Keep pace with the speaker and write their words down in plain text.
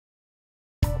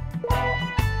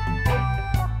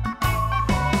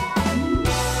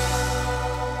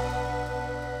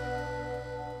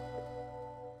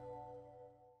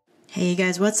Hey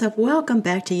guys, what's up? Welcome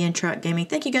back to YentrokGaming.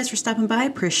 Thank you guys for stopping by. I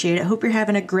appreciate it. Hope you're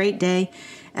having a great day.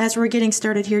 As we're getting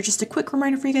started here, just a quick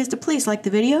reminder for you guys to please like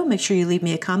the video. Make sure you leave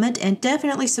me a comment and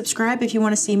definitely subscribe if you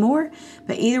want to see more.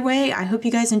 But either way, I hope you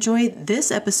guys enjoy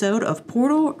this episode of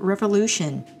Portal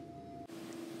Revolution.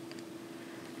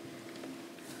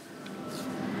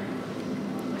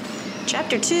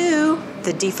 Chapter 2,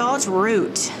 the default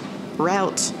route.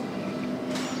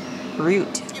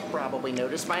 You've probably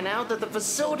noticed by now that the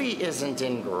facility isn't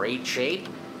in great shape.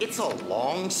 It's a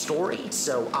long story,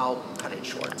 so I'll cut it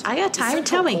short. I got time,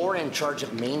 tell me. The Corps in charge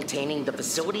of maintaining the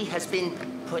facility has been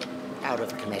put out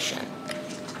of commission.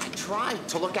 I tried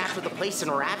to look after the place in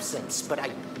her absence, but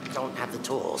I don't have the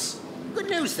tools. Good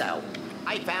news, though.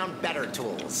 I found better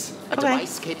tools. A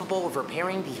device capable of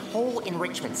repairing the whole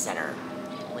enrichment center.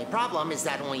 The only problem is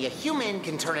that only a human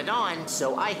can turn it on,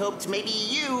 so I hoped maybe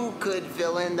you could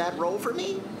fill in that role for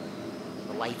me.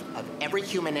 The life of every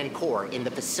human and core in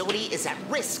the facility is at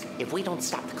risk if we don't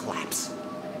stop the collapse.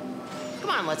 Come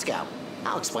on, let's go.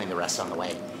 I'll explain the rest on the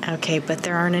way. Okay, but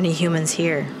there aren't any humans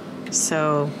here,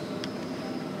 so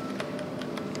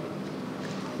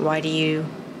why do you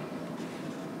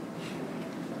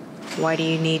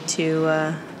need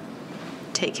to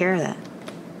take care of that?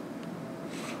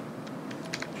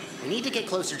 We need to get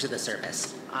closer to the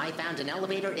surface. I found an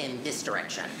elevator in this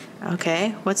direction. Okay,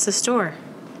 what's the store?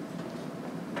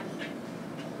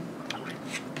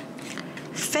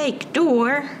 Fake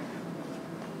door?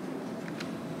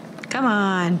 Come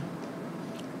on.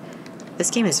 This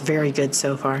game is very good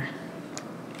so far.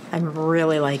 I'm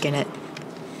really liking it.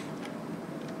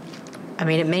 I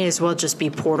mean, it may as well just be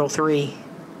Portal 3.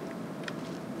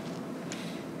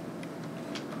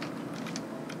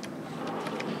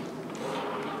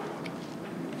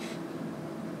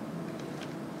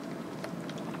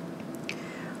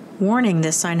 Warning,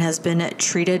 this sign has been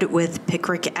treated with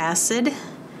picric acid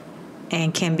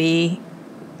and can be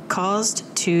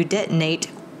caused to detonate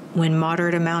when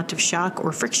moderate amount of shock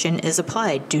or friction is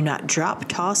applied. Do not drop,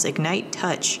 toss, ignite,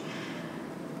 touch.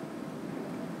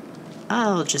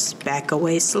 I'll just back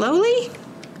away slowly.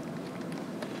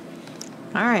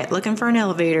 All right, looking for an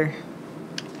elevator.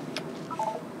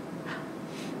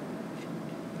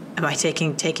 Am I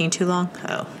taking too long?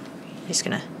 Oh, he's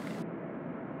gonna...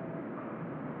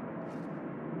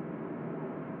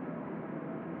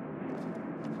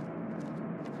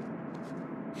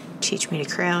 teach me to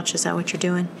crouch. Is that what you're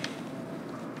doing?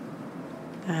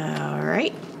 All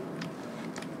right.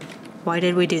 Why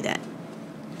did we do that?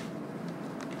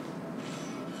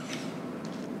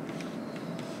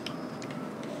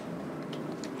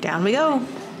 Down we go.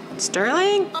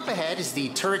 Sterling? Up ahead is the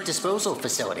turret disposal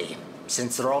facility.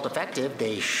 Since they're all defective,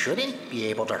 they shouldn't be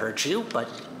able to hurt you, but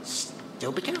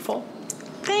still be careful.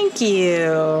 Thank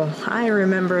you. I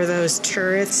remember those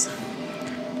turrets.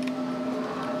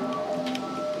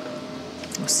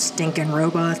 Those stinking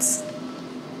robots.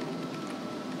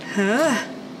 Huh?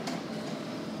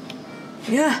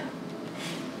 Yeah.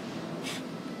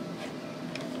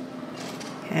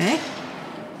 Okay.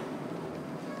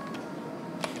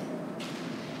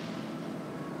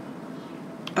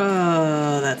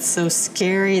 Oh, that's so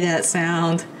scary, that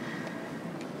sound.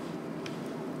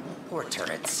 Poor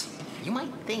turrets. You might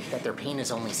think that their pain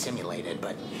is only simulated,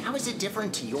 but how is it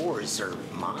different to yours or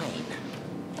mine?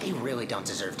 They really don't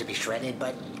deserve to be shredded,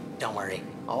 but don't worry.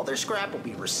 All their scrap will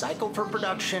be recycled for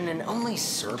production, and only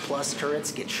surplus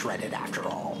turrets get shredded after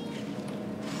all.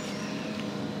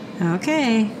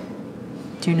 Okay.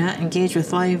 Do not engage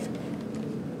with live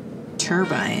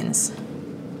turbines.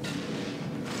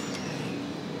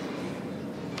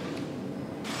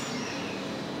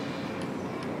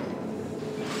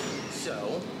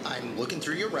 So, I'm looking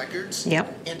through your records.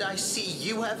 Yep. And I see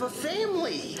you have a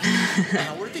family.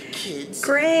 How are the kids?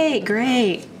 Great,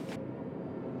 great.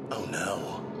 Oh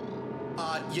no.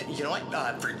 You know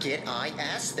what? Forget I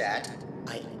asked that.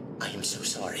 I am so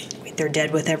sorry. Wait, they're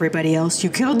dead with everybody else. You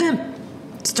killed them.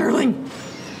 Sterling.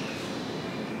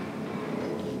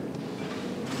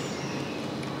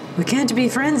 We can't be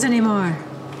friends anymore.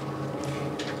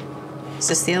 Is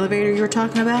this the elevator you were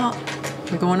talking about?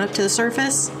 We're going up to the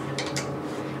surface?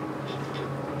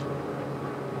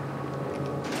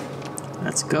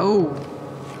 Let's go.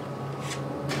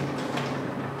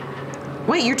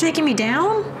 Wait, you're taking me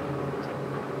down?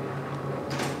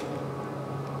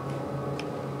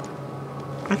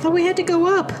 I thought we had to go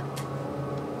up.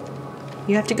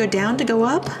 You have to go down to go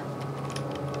up?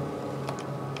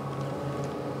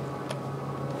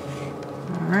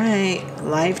 All right,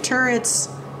 live turrets.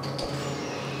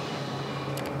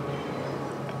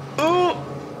 Oh!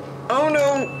 Oh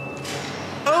no!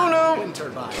 Oh no! Wind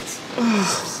turbines.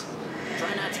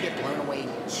 Try not to get blown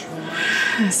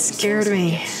That scared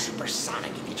me.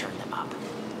 Supersonic if you turn them up.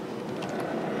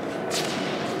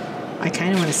 I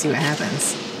kind of want to see what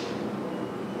happens.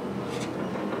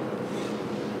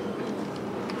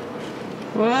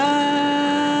 Whoa!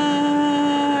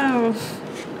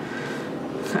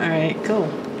 Alright, cool.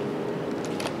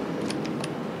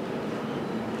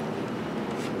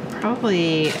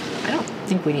 Probably, I don't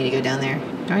think we need to go down there.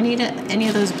 Do I need any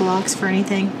of those blocks for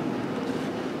anything?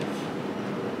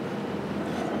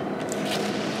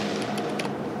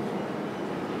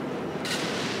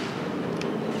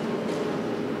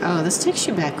 Oh, this takes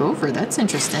you back over. That's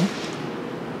interesting.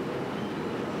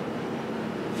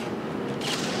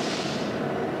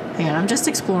 Hang on, I'm just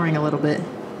exploring a little bit.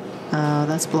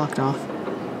 That's blocked off.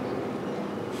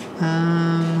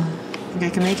 Think I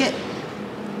can make it?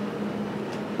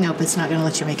 Nope, it's not gonna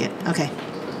let you make it. Okay.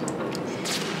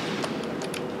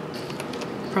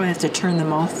 Probably have to turn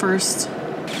them off first.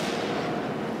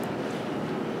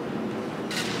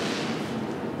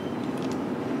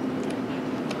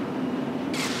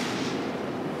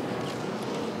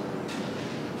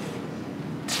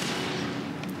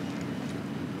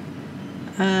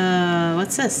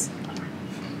 What's this?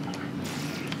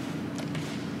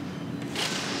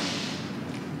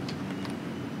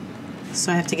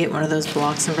 So I have to get one of those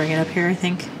blocks and bring it up here, I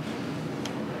think.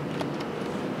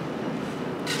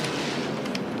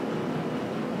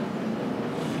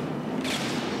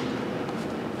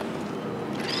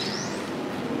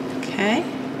 Okay.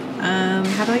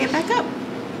 How do I get back up?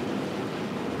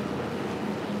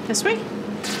 This way?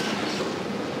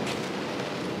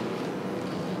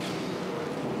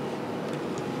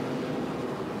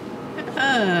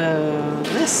 Oh,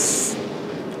 this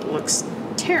looks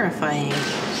terrifying.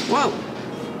 Whoa.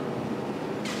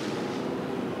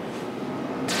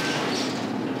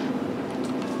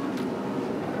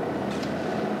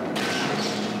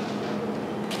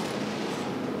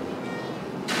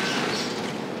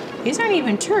 These aren't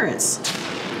even turrets.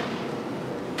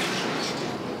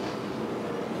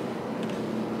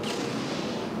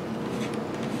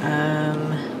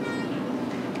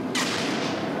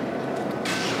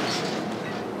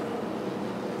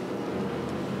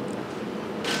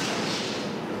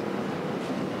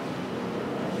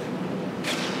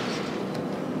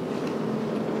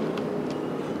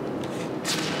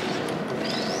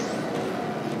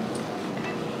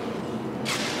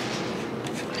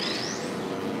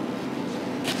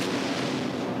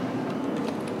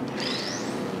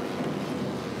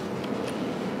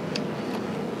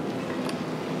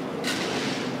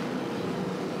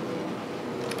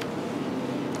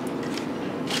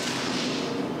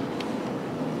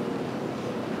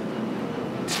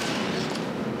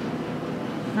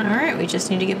 Alright, we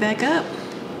just need to get back up.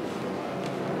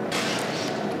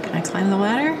 Can I climb the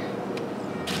ladder?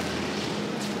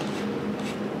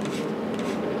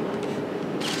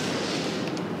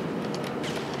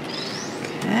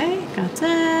 Okay, got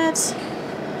that.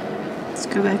 Let's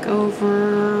go back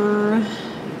over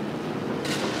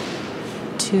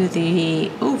to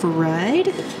the override.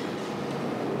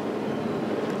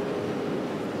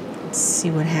 Let's see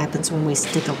what happens when we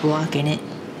stick a block in it.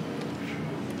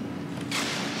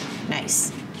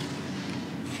 Nice.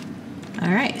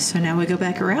 Alright, so now we go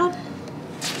back around.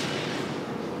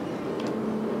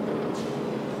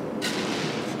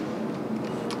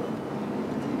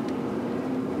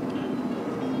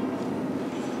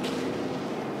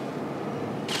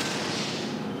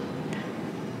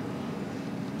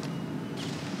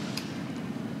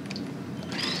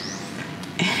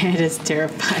 It is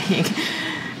terrifying.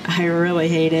 I really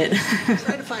hate it.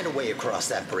 Try to find a way across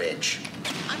that bridge.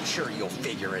 I'm sure you'll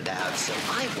figure it out, so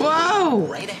I will Whoa!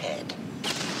 go right ahead.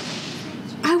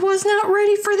 I was not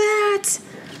ready for that!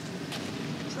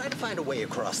 Try to find a way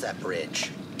across that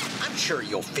bridge. I'm sure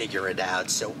you'll figure it out,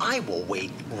 so I will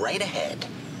wait right ahead.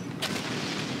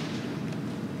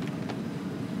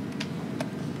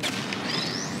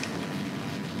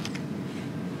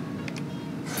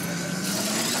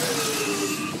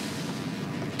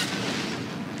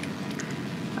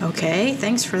 Okay,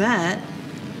 thanks for that.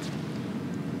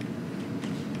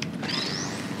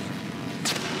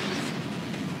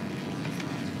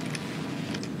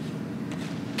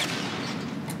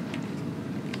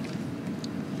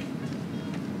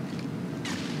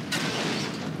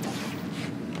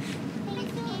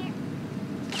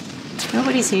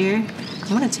 Nobody's here. I'm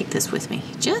gonna take this with me,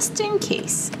 just in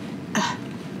case.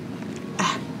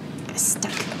 Got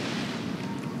stuck.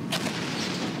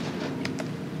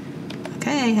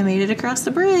 Okay, I made it across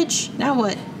the bridge. Now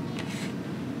what?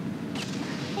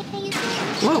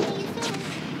 Whoa.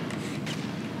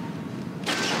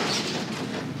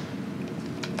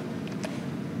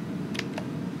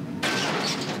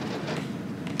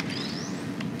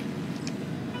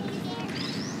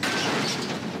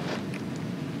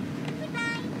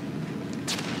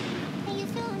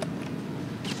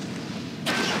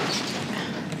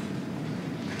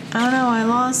 I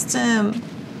lost him.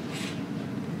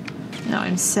 Now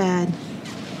I'm sad.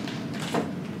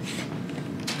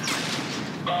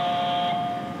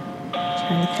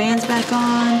 Turn the fans back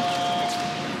on.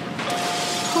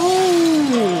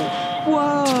 Oh!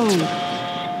 Whoa!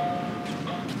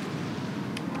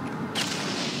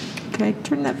 Can I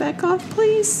turn that back off,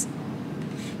 please?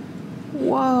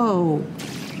 Whoa!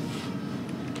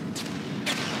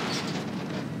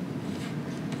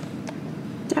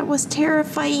 That was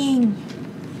terrifying.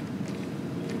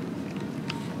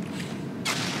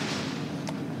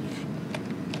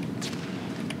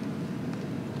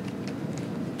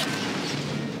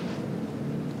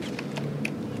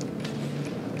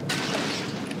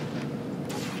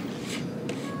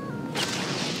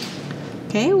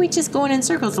 Okay, we just going in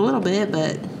circles a little bit,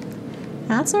 but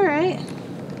that's all right.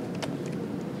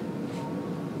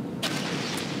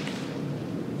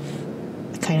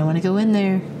 I kind of want to go in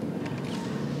there.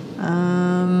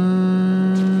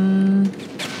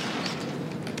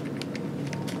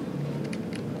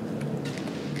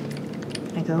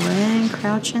 I go in,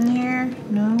 crouch in here.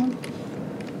 No.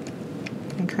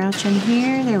 And crouch in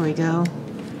here. There we go.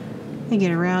 I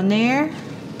get around there.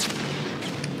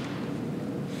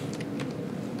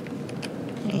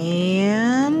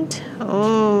 And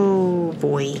oh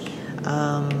boy.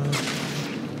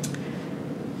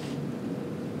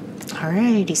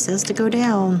 Alright, he says to go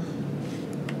down.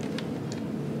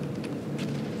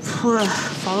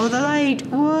 Follow the light.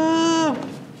 Whoa!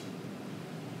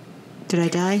 Did I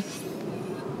die?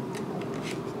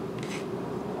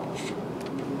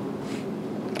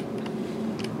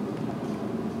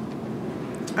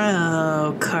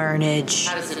 Oh, carnage.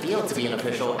 How does it feel to be an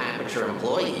official Aperture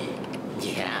employee?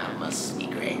 Yeah, must be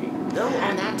great. Though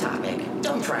on that topic,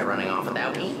 don't try running off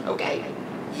without me, okay?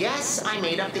 Yes, I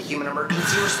made up the human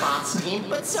emergency response team,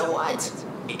 but so what?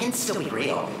 It can still be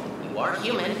real. You are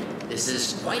human. This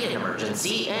is quite an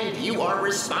emergency, and you are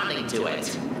responding to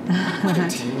it. Not a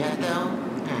team yet, though.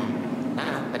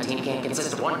 No, a team can't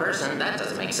consist of one person. That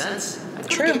doesn't make sense.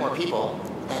 True. Get more people.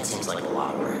 That seems like a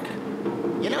lot of work.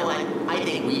 You know what? I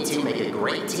think we two make a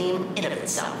great team in of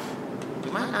itself.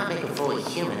 We might not make a fully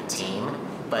human team,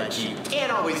 but you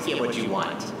can't always get what you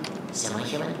want.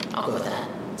 Semi-human? I'll go with that.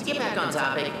 To get back on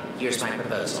topic, here's my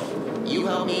proposal. You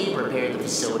help me prepare the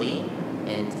facility,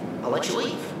 and I'll let you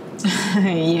leave.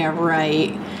 Yeah,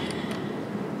 right.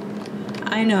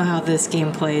 I know how this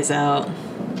game plays out.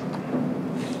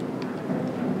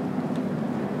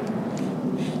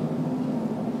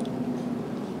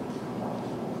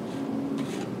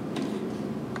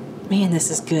 Man,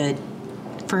 this is good.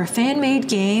 For a fan-made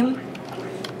game,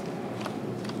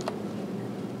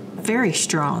 very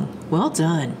strong. Well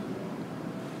done.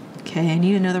 Okay, I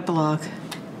need another block.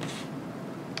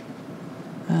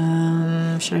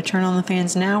 Should I turn on the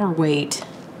fans now or wait?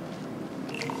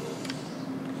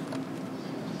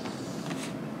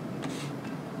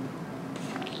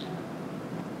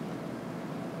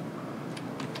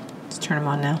 Let's turn them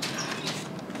on now.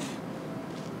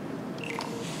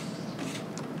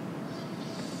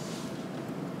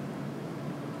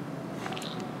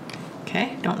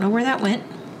 Okay, don't know where that went.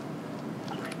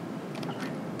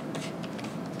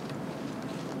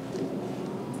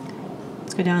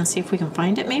 Let's go down and see if we can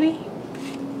find it, maybe.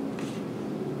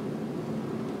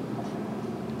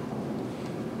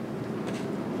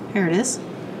 Here it is.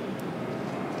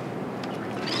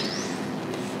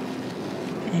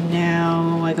 And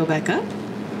now I go back up.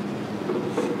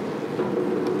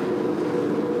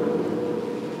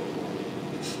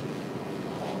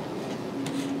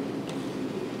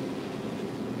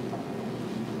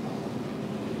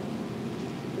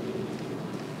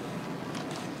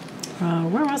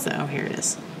 Where was it? Oh, here it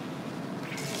is.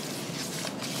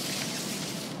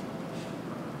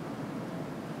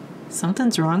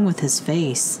 Something's wrong with his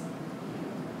face.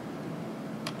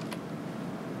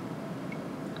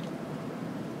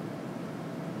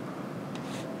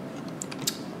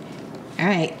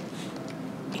 Alright.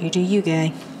 You do you,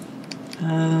 guy.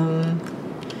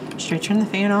 Should I turn the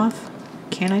fan off?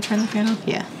 Can I turn the fan off?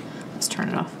 Yeah. Let's turn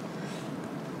it off.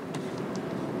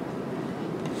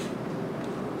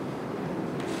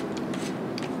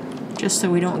 Just so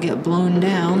we don't get blown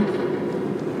down.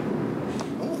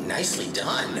 Oh, nicely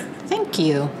done. Thank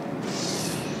you.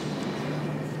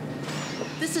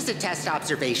 This is a test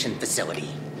observation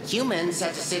facility. Humans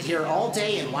have to sit here all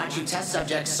day and watch you test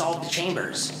subjects solve the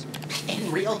chambers.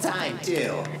 In real time,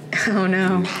 too. Oh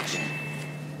no. Imagine.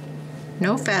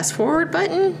 No fast forward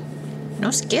button? No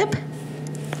skip?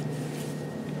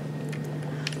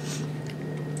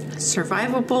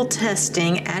 Survivable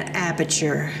testing at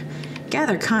Aperture.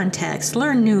 Gather contacts,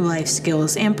 learn new life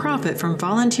skills, and profit from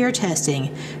volunteer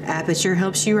testing. Aperture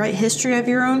helps you write history of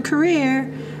your own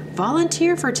career.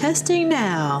 Volunteer for testing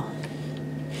now.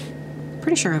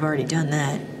 Pretty sure I've already done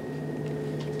that.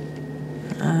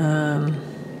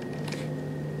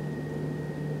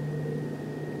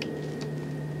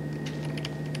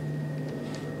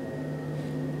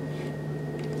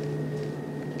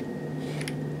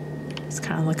 Just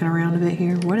kind of looking around a bit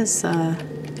here. What is,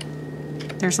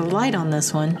 there's a light on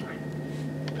this one.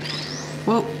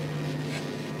 Whoa.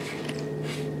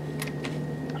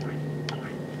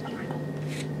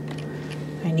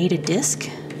 I need a disc.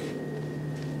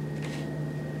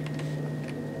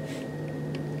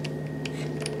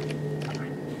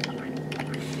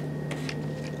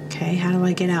 Okay, how do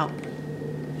I get out?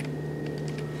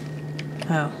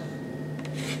 Oh.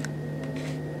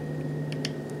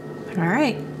 All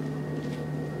right.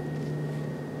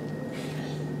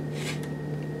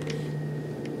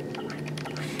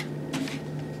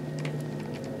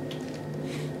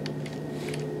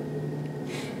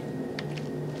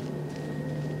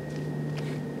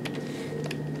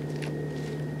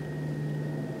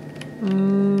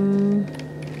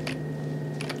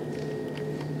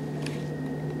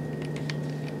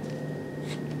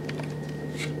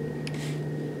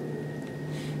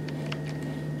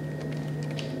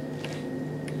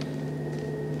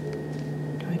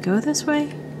 Do I go this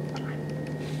way?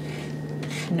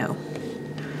 No.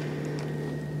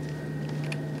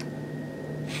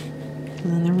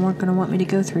 And then they're more going to want me to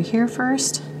go through here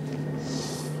first.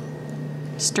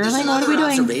 Sterling, what are we doing?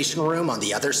 There's another observation room on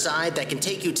the other side that can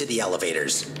take you to the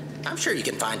elevators. I'm sure you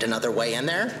can find another way in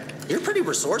there. You're pretty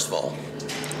resourceful.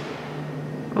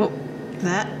 Oh,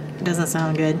 that doesn't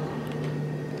sound good.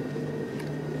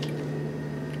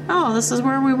 Oh, this is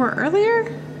where we were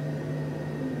earlier?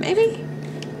 Maybe?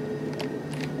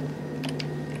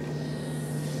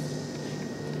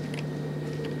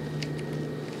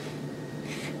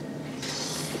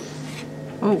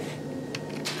 Oh.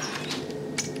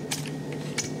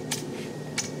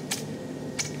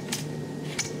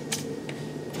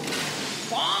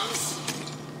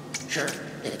 Sure,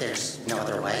 if there's no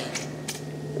other way.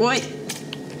 What?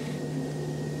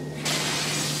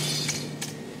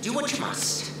 Do what you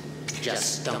must.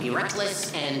 Just don't be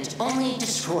reckless and only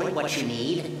destroy what you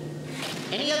need.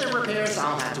 Any other repairs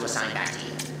I'll have to assign back to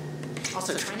you.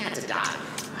 Also, try not to die.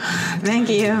 Thank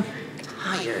you.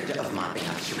 Tired of mopping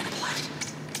up human blood.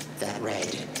 That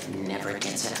red never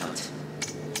gets out.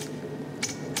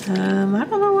 I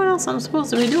don't know what else I'm supposed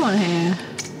to be doing here.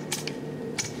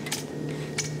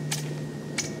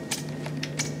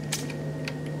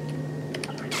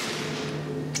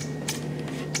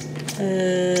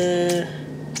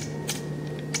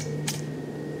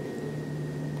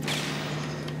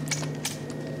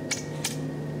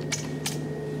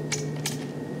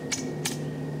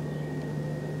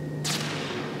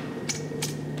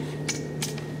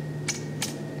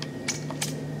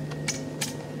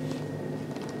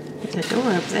 The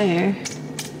door up there.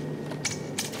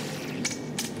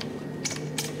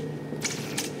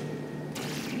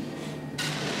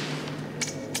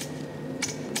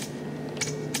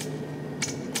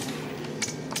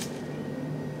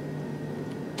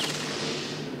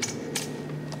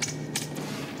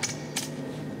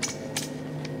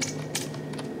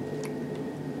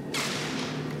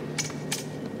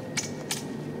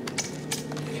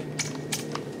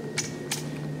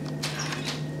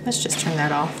 Let's just turn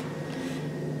that off.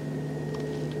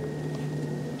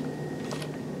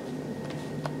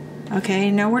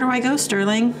 Okay, now where do I go,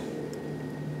 Sterling?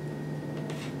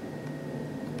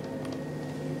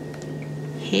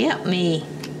 Help me.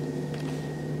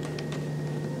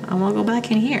 I want to go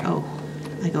back in here. Oh,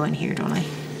 I go in here, don't I?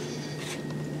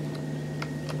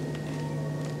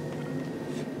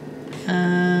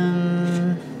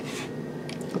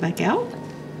 Go back out?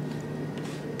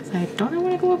 'Cause I don't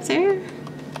want to go up there.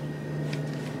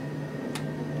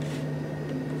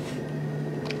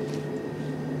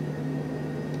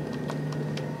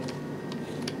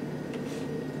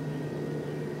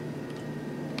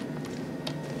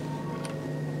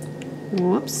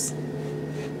 Whoops.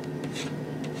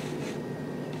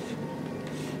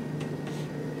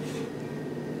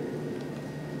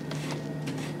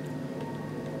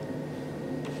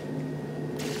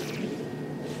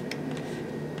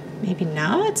 Maybe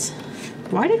not?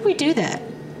 Why did we do that?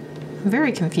 I'm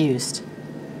very confused.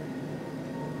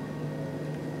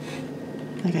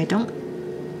 Like, I don't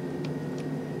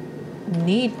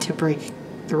need to break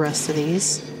the rest of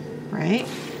these, right?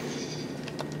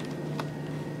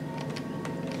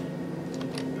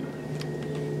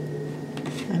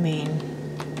 I mean,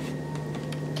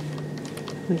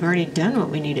 We've already done what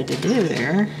we needed to do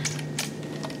there.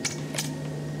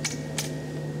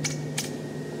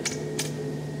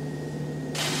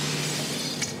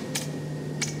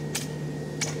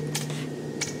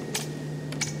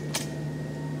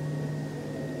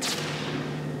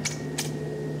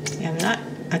 Yeah, I'm not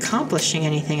accomplishing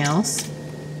anything else.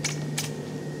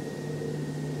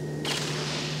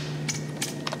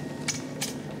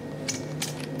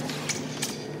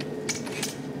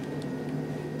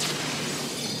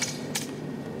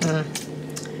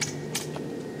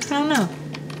 I don't know.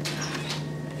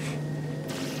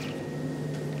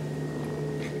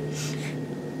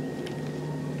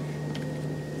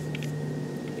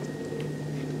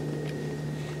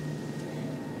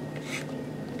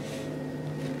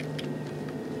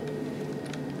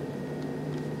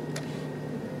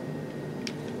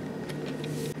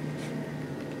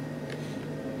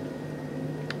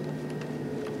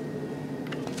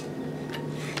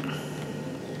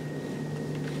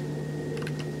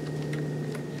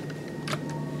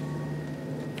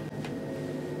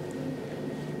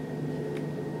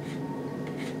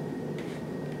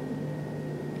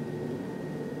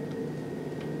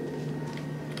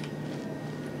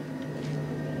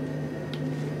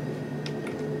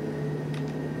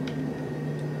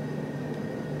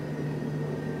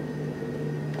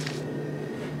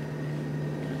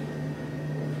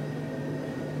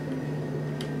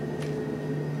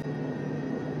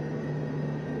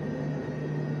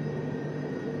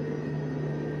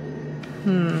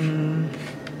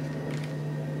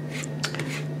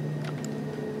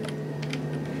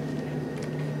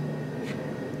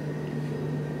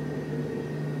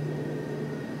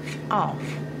 Oh,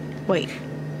 wait.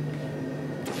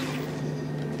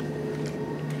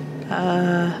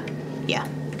 Yeah.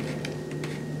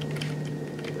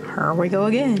 Here we go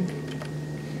again.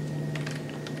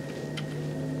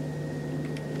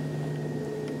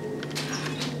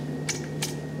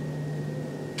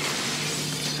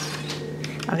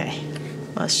 Okay,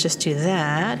 let's just do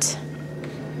that.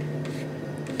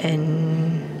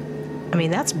 And I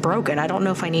mean, that's broken. I don't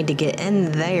know if I need to get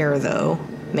in there though.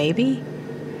 Maybe?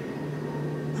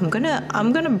 I'm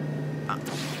gonna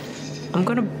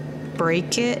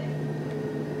break it.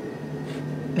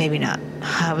 Maybe not.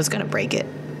 I was gonna break it.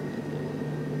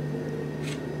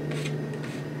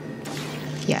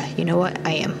 Yeah, you know what?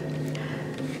 I am.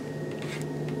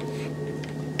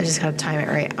 I just gotta time it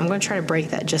right. I'm gonna try to break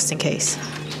that just in case.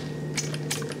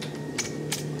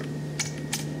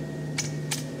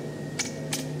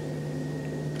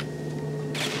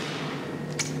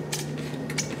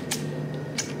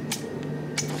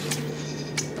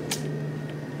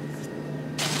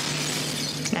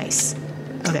 Nice.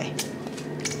 Okay.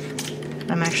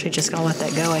 I'm actually just gonna let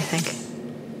that go, I think.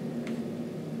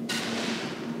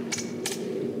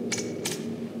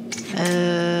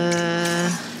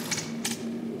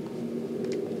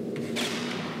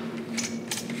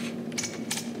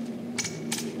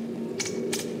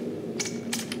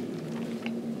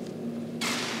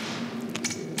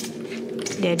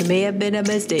 That may have been a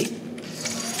mistake.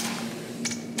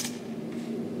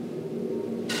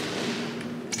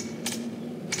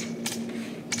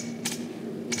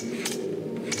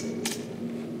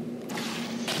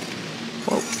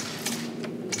 Whoa.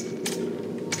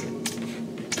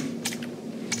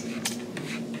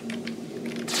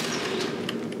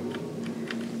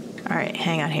 All right,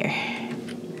 hang on here.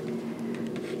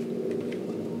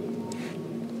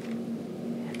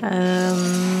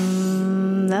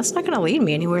 That's not gonna lead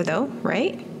me anywhere though,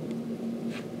 right?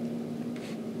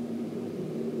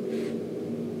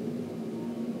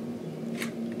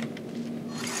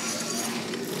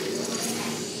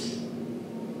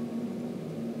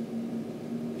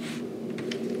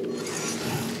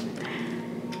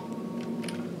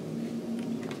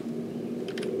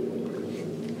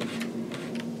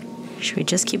 Should we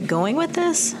just keep going with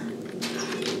this?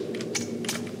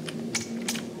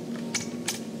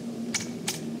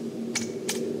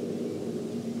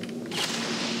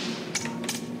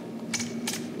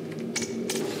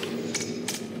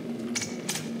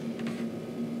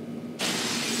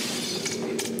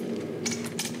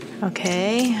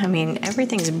 Okay, I mean,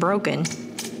 everything's broken.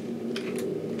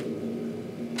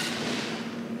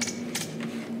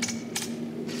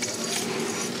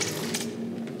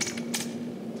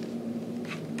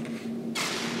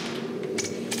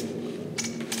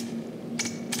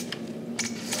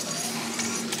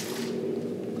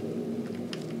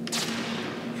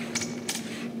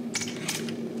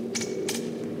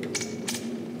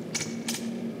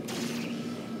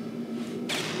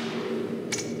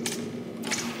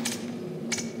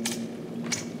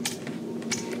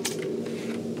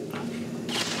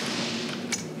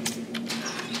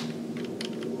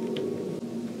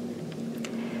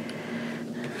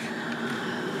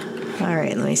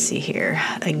 Alright, let me see here.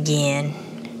 Again.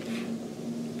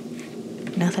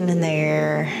 Nothing in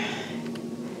there.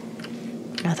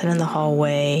 Nothing in the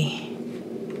hallway.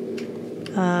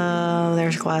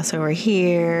 There's glass over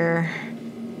here.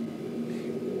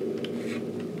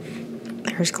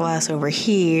 There's glass over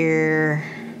here.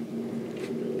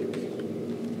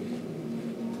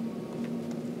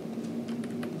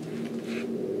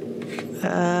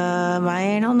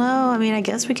 I don't know. I mean, I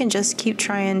guess we can just keep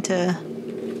trying to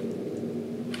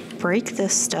break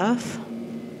this stuff.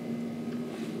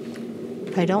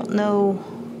 I don't know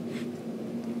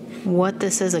what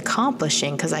this is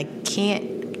accomplishing because I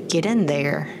can't get in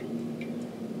there.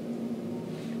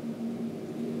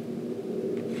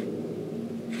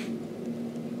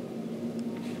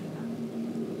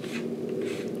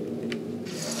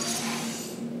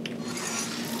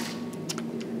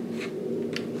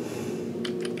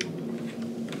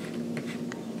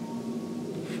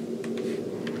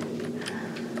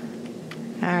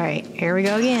 All right, here we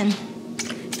go again.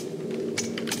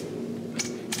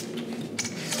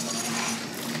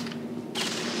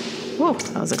 Whoa,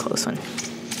 that was a close one.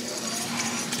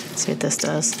 Let's see what this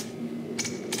does.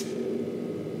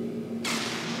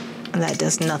 That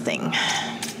does nothing.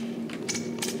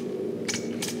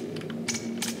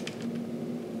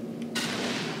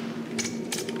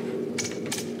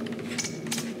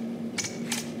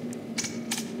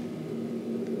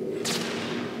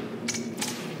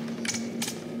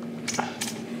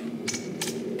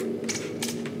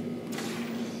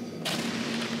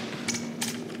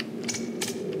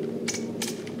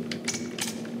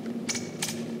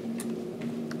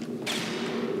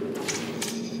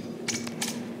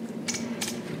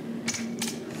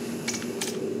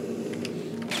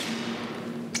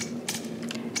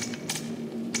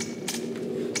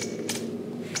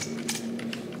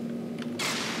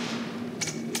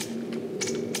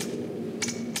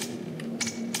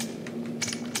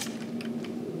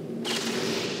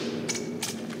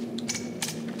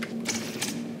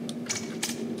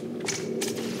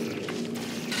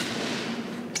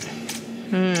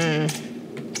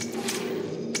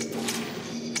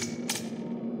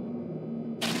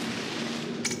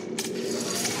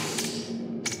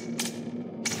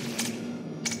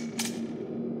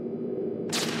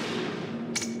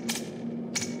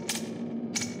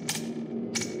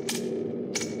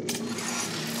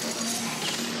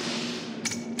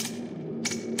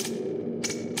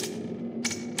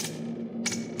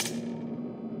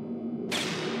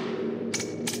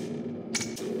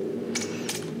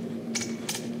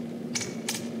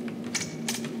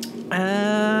 All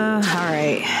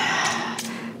right.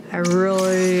 I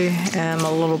really am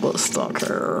a little bit stuck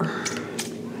here.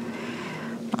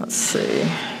 Let's see.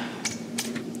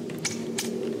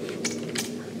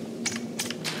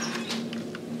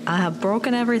 I have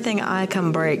broken everything I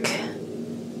can break.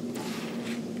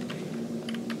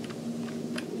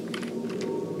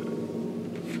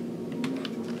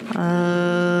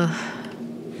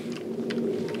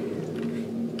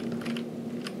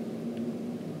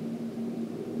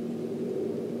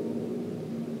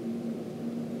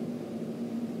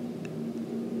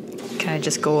 Can I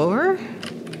just go over?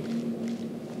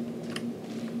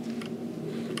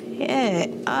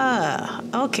 Yeah,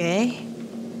 okay.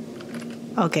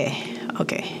 Okay,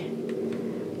 okay.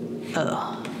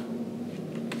 Oh.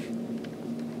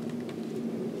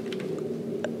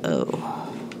 Oh.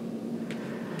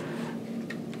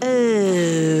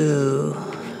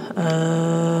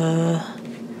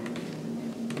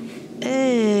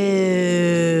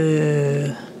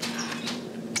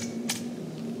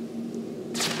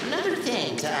 Another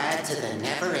thing to add to the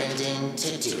never-ending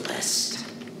to-do list.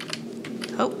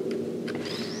 Oh.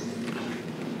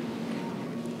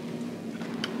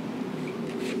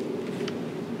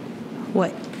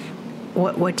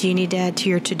 What do you need to add to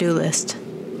your to-do list?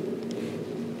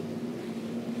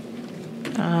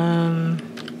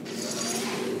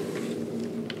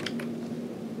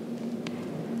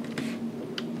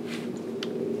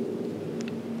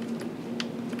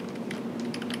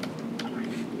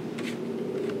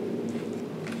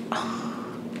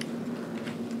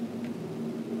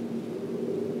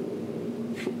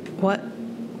 What?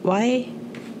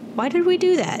 Why did we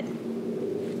do that?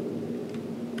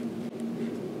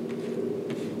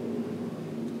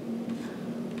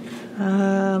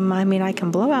 I mean, I can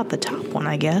blow out the top one,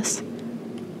 I guess.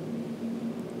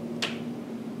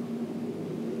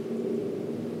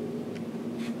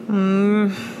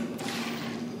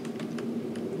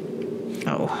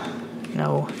 Oh,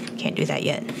 no, can't do that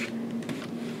yet.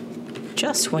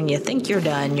 Just when you think you're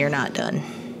done, you're not done.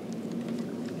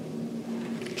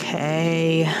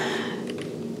 Okay.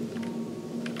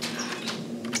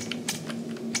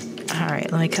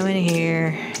 Alright, let me come in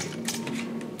here.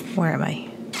 Where am I?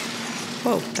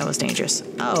 Whoa, that was dangerous.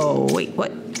 Oh, wait,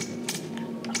 what?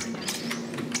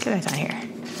 Get back down here.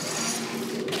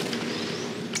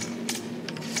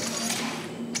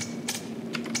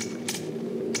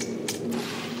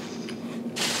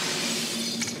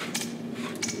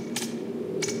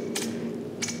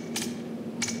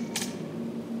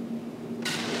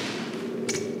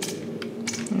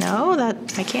 No, that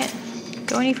I can't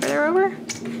go any further over.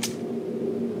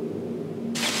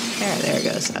 There it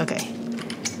goes. Okay.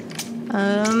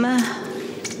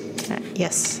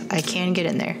 Yes, I can get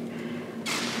in there.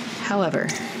 However,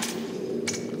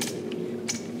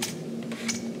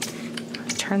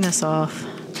 turn this off.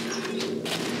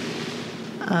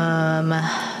 And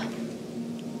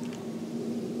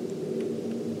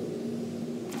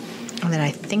then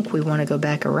I think we want to go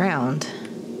back around.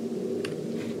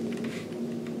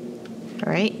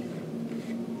 Right?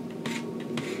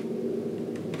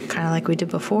 Kind of like we did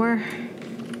before.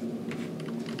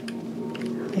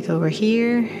 Like over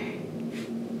here.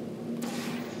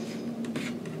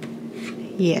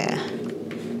 Yeah.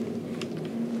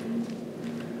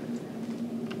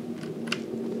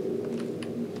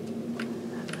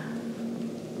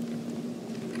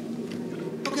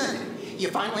 Oh, good. You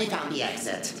finally found the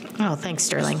exit. Oh, thanks,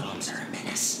 Sterling. Storms are a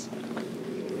menace.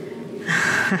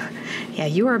 Yeah,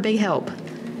 you are a big help.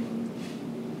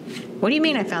 What do you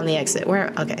mean I found the exit?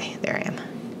 Where? Okay, there I am.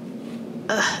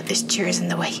 Ugh, this chair is in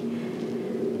the way.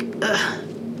 Ugh.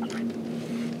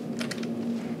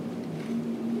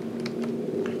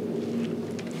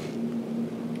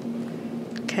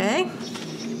 Okay.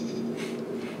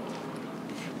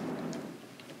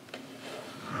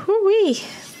 Whoo-wee.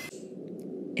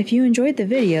 If you enjoyed the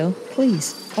video,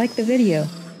 please like the video.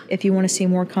 If you want to see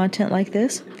more content like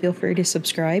this, feel free to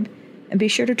subscribe, and be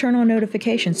sure to turn on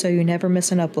notifications so you never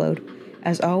miss an upload.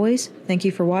 As always, thank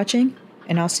you for watching,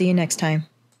 and I'll see you next time.